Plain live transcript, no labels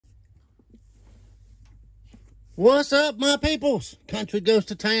What's up, my peoples? Country goes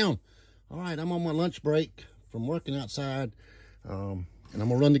to town. All right, I'm on my lunch break from working outside, and I'm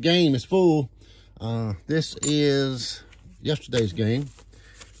gonna run the game. It's full. This is yesterday's game,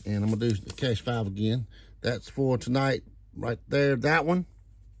 and I'm gonna do the cash 5 again. That's for tonight, right there. That one,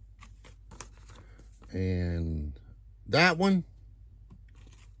 and that one,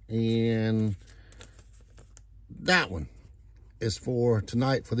 and that one is for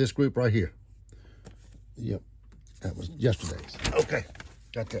tonight for this group right here. Yep. That was yesterday's. Okay,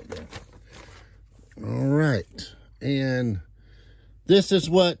 got that going. All right, and this is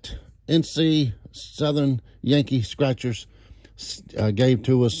what NC Southern Yankee Scratchers gave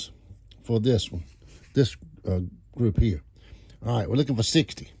to us for this one, this group here. All right, we're looking for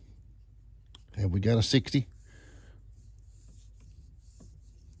 60. Have we got a 60?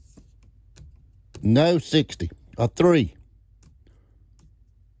 No 60. A 3.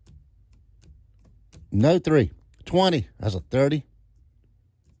 No 3. 20. That's a 30.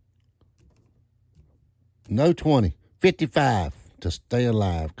 No 20. 55 to stay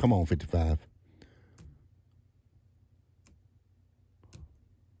alive. Come on, 55.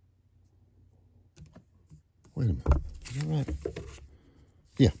 Wait a minute. Is that right?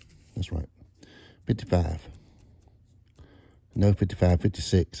 Yeah, that's right. 55. No 55.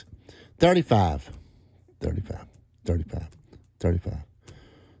 56. 35. 35. 35. 35.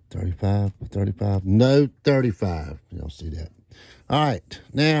 35, 35, no 35. Y'all see that. All right,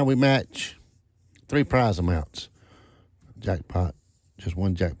 now we match 3 prize amounts. Jackpot, just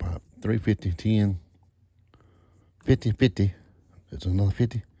one jackpot. 350, 10, 50, 50. There's another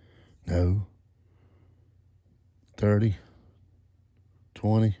 50. No. 30,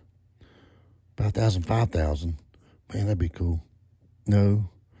 20, 5,000, 5,000. Man, that'd be cool. No.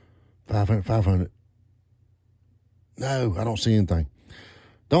 500, 500. No, I don't see anything.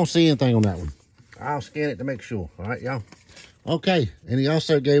 Don't see anything on that one. I'll scan it to make sure. All right, y'all. Okay, and he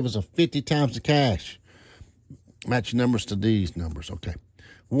also gave us a 50 times the cash. Match numbers to these numbers. Okay.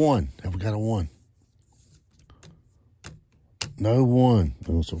 1. Have we got a 1? No 1.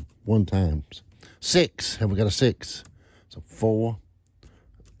 Oh, so 1 times. 6. Have we got a 6? So 4.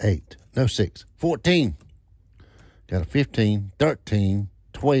 8. No 6. 14. Got a 15. 13.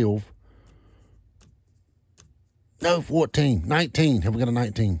 12. No, 14. 19. Have we got a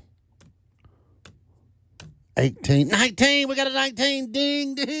 19? 18. 19. We got a 19.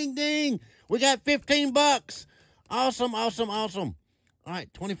 Ding, ding, ding. We got 15 bucks. Awesome, awesome, awesome. All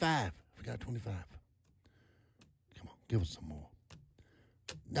right, 25. We got a 25. Come on, give us some more.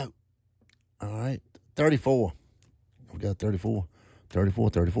 No. All right, 34. We got 34. 34,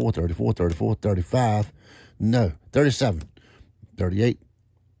 34, 34, 34, 35. No, 37. 38.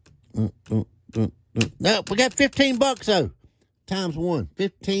 No, we got 15 bucks though. Times 1.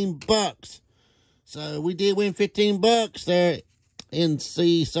 15 bucks. So we did win 15 bucks there.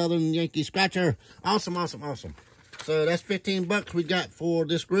 NC Southern Yankee Scratcher. Awesome, awesome, awesome. So that's 15 bucks we got for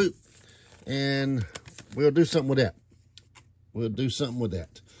this group. And we'll do something with that. We'll do something with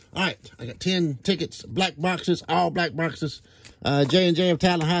that. All right. I got 10 tickets. Black boxes. All black boxes. J&J of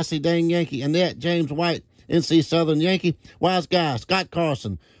Tallahassee, Dang Yankee. Annette, James White, NC Southern Yankee. Wise Guy, Scott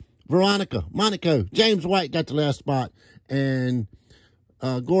Carson. Veronica, Monaco, James White got the last spot. And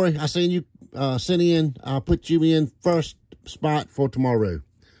Gory, I seen you sent in. I'll put you in first spot for tomorrow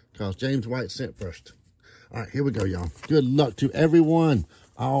because James White sent first. All right, here we go, y'all. Good luck to everyone.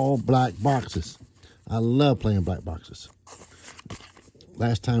 All black boxes. I love playing black boxes.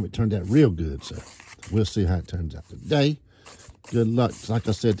 Last time it turned out real good, so we'll see how it turns out today. Good luck, like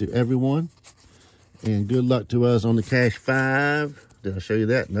I said, to everyone. And good luck to us on the cash 5. Did I show you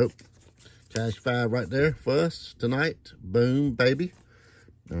that? Nope. Cash 5 right there for us tonight. Boom, baby.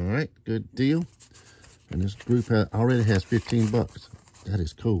 All right, good deal. And this group already has 15 bucks. That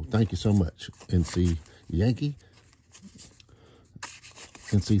is cool. Thank you so much, NC Yankee.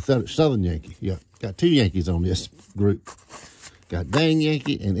 NC Southern Yankee. Yeah, got 2 Yankees on this group. Got Dang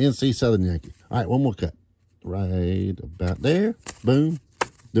Yankee and NC Southern Yankee. All right, one more cut. Right about there. Boom.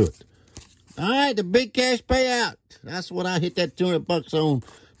 Do it. All right, the big cash payout. That's what I hit that 200 bucks on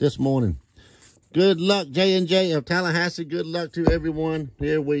this morning. Good luck, J&J of Tallahassee. Good luck to everyone.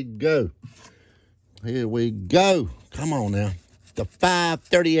 Here we go. Here we go. Come on now. The 5,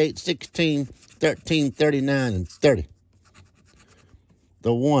 38, 16, 13, 39, and 30.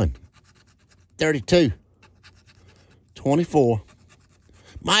 The 1, 32, 24.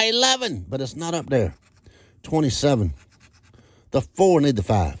 My 11, but it's not up there. 27. The 4 need the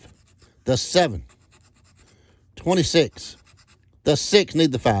 5. The 7. 26. The 6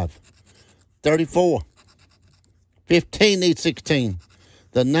 need the 5. 34. 15 needs 16.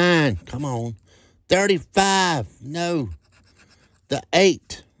 The 9, come on. 35. No. The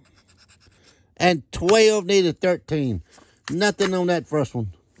 8. And 12 needed 13. Nothing on that first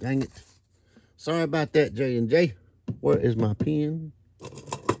one. Dang it. Sorry about that, J&J. Where is my pen?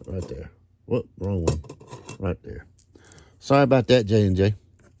 Right there. Whoop, wrong one. Right there. Sorry about that, J&J.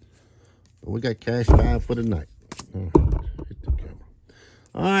 But we got cash 5 for the night. Hit the camera.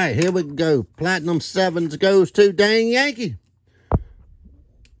 All right, here we go. Platinum 7s goes to Dang Yankee.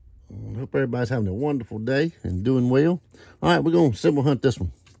 Hope everybody's having a wonderful day and doing well. All right, we're going to symbol hunt this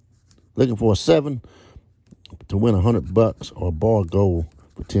one. Looking for a 7 to win $100 or bar gold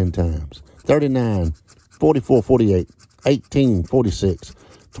for 10 times. 39, 44, 48, 18, 46,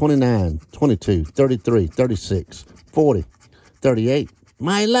 29, 22, 33, 36, 40, 38.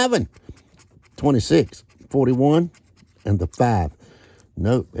 My 11, 26, 41, and the 5.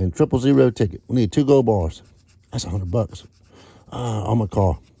 Nope, and 000 ticket. We need 2 gold bars. That's $100 on my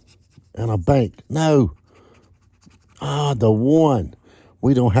car. And a bank. No. The 1.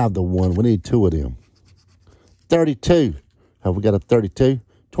 We don't have the 1. We need 2 of them. 32. Have we got a 32?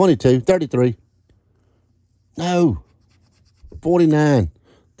 22. 33. No. 49.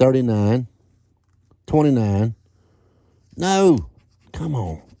 39. 29. No. Come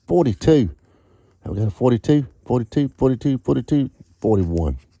on. 42. Have we got a 42? 42, 42, 42,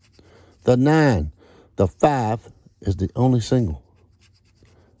 41. The 9. The 5 is the only single.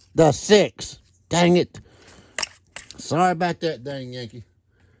 The 6. Dang it. Sorry about that, dang Yankee.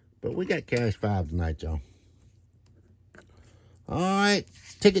 But we got cash 5 tonight, y'all. All right.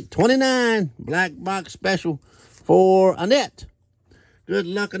 Ticket 29. Black box special for Annette. Good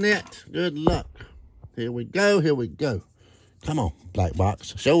luck, Annette. Good luck. Here we go. Here we go. Come on, black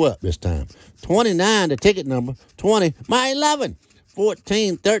box. Show up this time. 29, the ticket number. 20. My 11.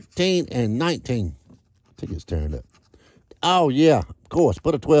 14, 13, and 19. Tickets turned up. Oh, yeah. Of course.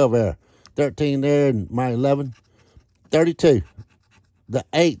 Put a 12 there. 13 there and my 11. 32. The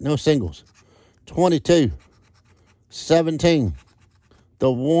 8. No singles. 22. 17.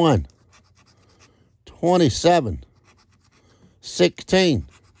 The 1. 27. 16.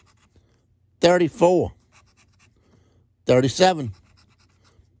 34. 37.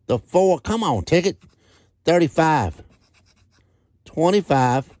 The 4. Come on, ticket. 35.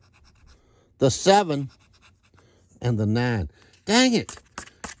 25. The 7. And the 9. Dang it.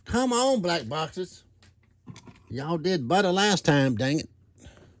 Come on, black boxes. Y'all did butter last time, dang it.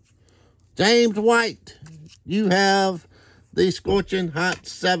 James White, you have the scorching hot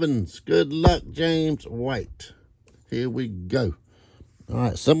 7s. Good luck, James White. Here we go. All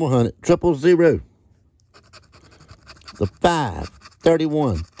right, symbol hunted. 000. The 5,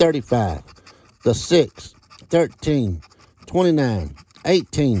 31, 35. The 6, 13, 29,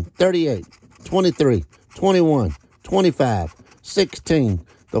 18, 38, 23, 21, 25, 16.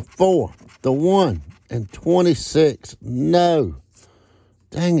 The 4, the 1, and 26. No.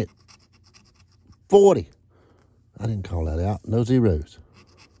 Dang it. 40. I didn't call that out. No zeros.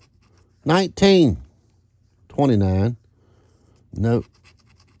 19. 29. Nope.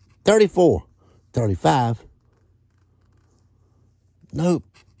 34. 35. Nope.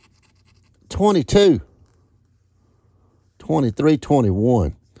 22. 23,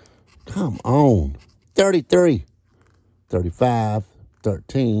 21. Come on. 33. 35.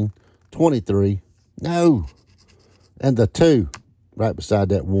 13. 23. No. And the 2 right beside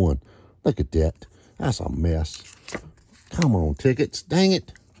that 1. Look at that. That's a mess. Come on, tickets. Dang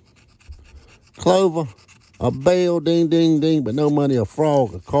it. Clover, a bell, ding, ding, ding, but no money, a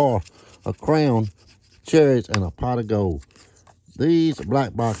frog, a car, a crown, cherries, and a pot of gold. These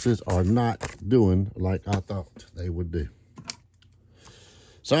black boxes are not doing like I thought they would do.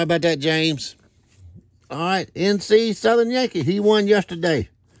 Sorry about that, James. All right, NC Southern Yankee. He won yesterday.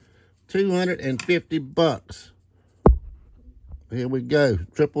 $250. Here we go.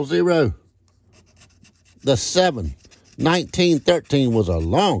 000. The 7. 1913 was a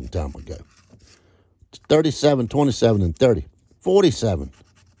long time ago. 37, 27, and 30. 47.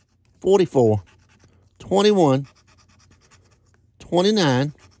 44. 21.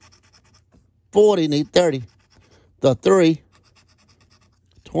 29. 40 need 30. The 3.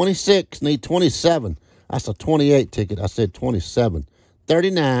 26 need 27. That's a 28 ticket. I said 27.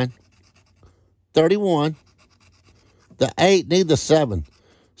 39. 31. The 8 need the 7.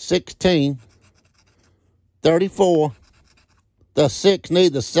 16. 34. The 6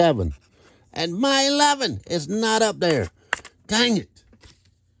 need the 7. And my 11 is not up there. Dang it.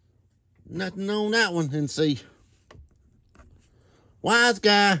 Nothing on that one, NC. Wise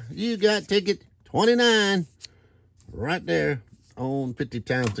guy, you got ticket 29. Right there on 50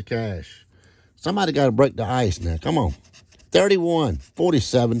 times the cash. Somebody got to break the ice now. Come on. 31,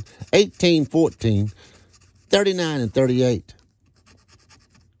 47, 18, 14, 39, and 38.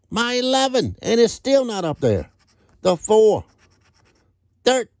 My 11, and it's still not up there. The 4,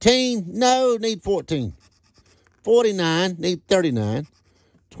 13, no, need 14. 49, need 39.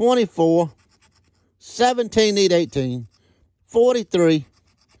 24, 17, need 18. 43,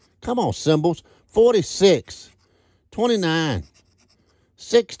 come on, symbols. 46, 29,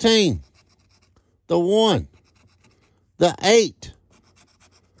 16, the 1, the 8,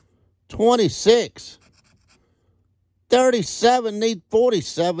 26, 37, need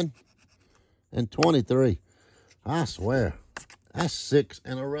 47, and 23. I swear, that's 6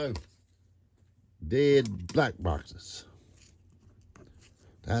 in a row. Dead black boxes.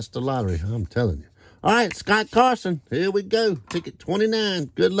 That's the lottery, I'm telling you. All right, Scott Carson, here we go. Ticket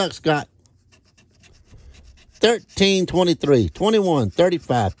 29. Good luck, Scott. 13, 23, 21,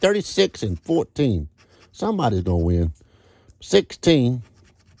 35, 36, and 14. Somebody's going to win. 16,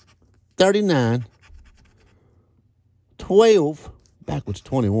 39, 12, backwards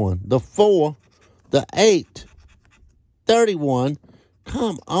 21, the 4, the 8, 31,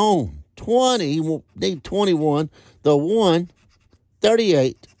 come on, 20, need 21, the 1,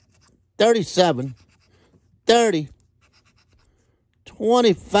 38, 37, 30,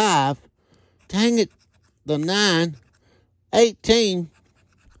 25, dang it, the 9, 18,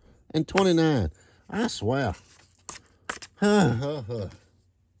 and 29. I swear. Wow.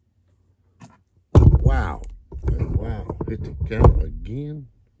 Wow. Hit the camera again.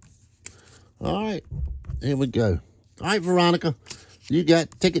 All right. Here we go. All right, Veronica. You got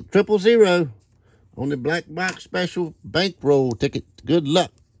ticket 000 on the black box special bankroll ticket. Good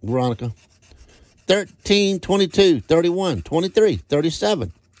luck, Veronica. 13, 22, 31, 23,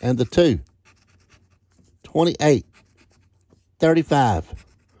 37, and the 2. 28, 35,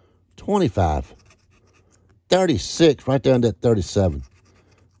 25, 36, right down that 37,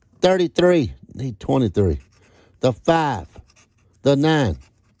 33, need 23, the 5, the 9,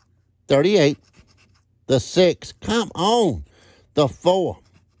 38, the 6, come on, the 4,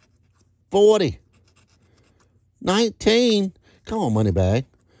 40, 19, come on, money bag,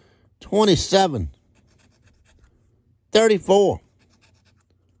 27, 34,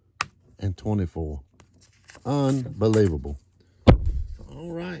 and 24. Unbelievable. All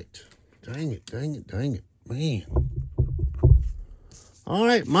right. Dang it, dang it, dang it. Man. All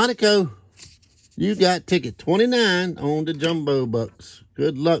right, Monaco. You got ticket 29 on the Jumbo Bucks.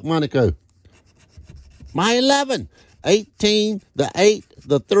 Good luck, Monaco. My 11. 18, the 8,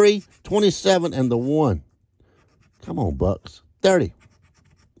 the 3, 27, and the 1. Come on, Bucks. 30.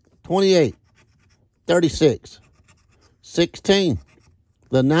 28. 36. 16.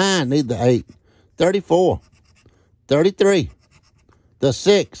 The 9, need the 8. 34. 33, the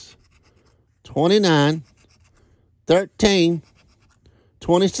 6, 29, 13,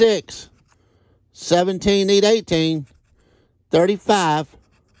 26, 17, need 18, 35,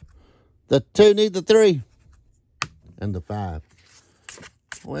 the 2, need the 3, and the 5.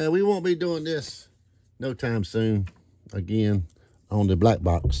 Well, we won't be doing this no time soon again on the black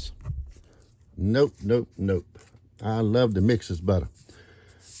box. Nope, nope, nope. I love the mixes better.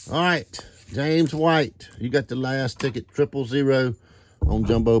 All right. James White, you got the last ticket, 000 on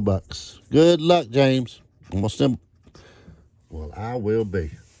Jumbo Bucks. Good luck, James. I'm gonna well, I will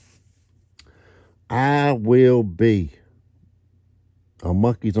be. I will be a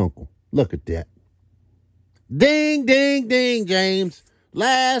monkey's uncle. Look at that. Ding, ding, ding, James.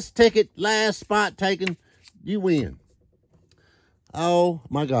 Last ticket, last spot taken. You win. Oh,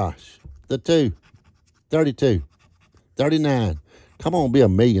 my gosh. The 2, 32, 39. Come on, be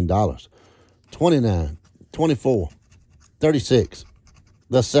 $1 million. 29, 24, 36,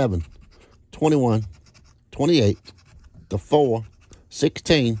 the 7, 21, 28, the 4,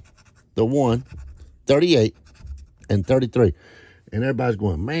 16, the 1, 38, and 33. And everybody's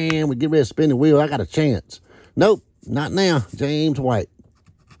going, man, we get ready to spin the wheel. I got a chance. Nope, not now. James White.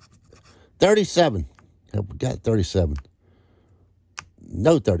 37. Have we got 37?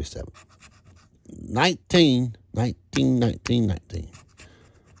 No 37. 19, 19, 19, 19.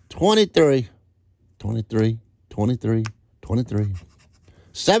 23. 23, 23, 23.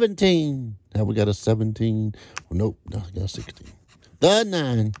 17. Have we got a 17? Oh, nope, no, we got a 16. The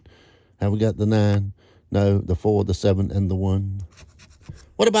 9. Have we got the 9? No, the 4, the 7, and the 1.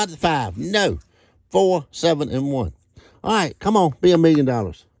 What about the 5? No. 4, 7, and 1. All right, come on, be $1 million.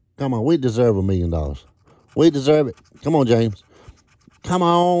 Come on, we deserve $1 million. We deserve it. Come on, James. Come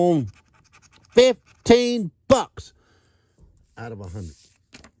on. 15 bucks out of 100.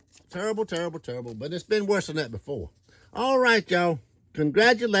 Terrible, terrible, terrible. But it's been worse than that before. All right, y'all.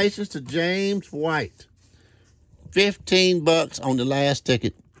 Congratulations to James White. 15 bucks on the last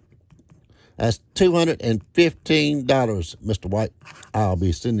ticket. That's $215, Mr. White. I'll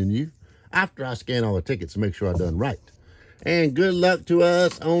be sending you after I scan all the tickets to make sure I done right. And good luck to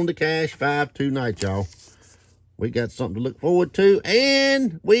us on the Cash 5 tonight, y'all. We got something to look forward to.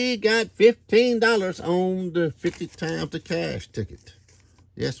 And we got $15 on the 50 times the cash ticket.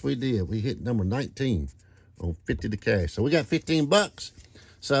 Yes, we did. We hit number 19 on 50 to cash. So we got 15 bucks.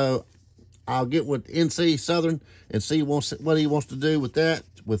 So I'll get with NC Southern and see what he wants to do with that.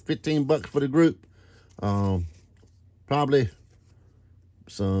 With 15 bucks for the group. Probably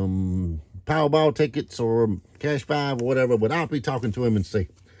some Powerball tickets or Cash 5 or whatever. But I'll be talking to him and see.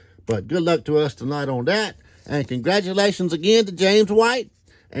 But good luck to us tonight on that. And congratulations again to James White.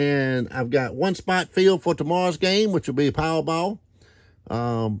 And I've got one spot filled for tomorrow's game, which will be a Powerball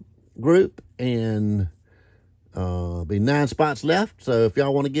group. And be 9 spots left. So if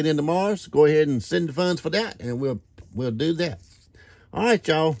y'all want to get in tomorrow's, go ahead and send the funds for that. And we'll do that. All right,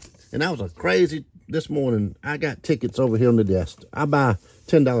 y'all. And that was a crazy this morning. I got tickets over here on the desk. I buy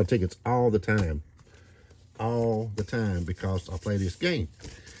 $10 tickets all the time. All the time because I play this game.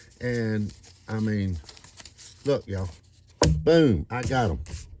 And, I mean, look, y'all. Boom. I got them.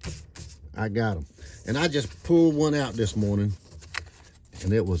 I got them. And I just pulled one out this morning.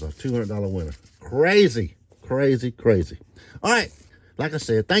 And it was a $200 winner. Crazy. Crazy, crazy. All right. Like I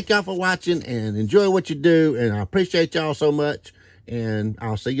said, thank y'all for watching. And enjoy what you do. And I appreciate y'all so much. And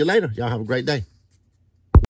I'll see you later. Y'all have a great day.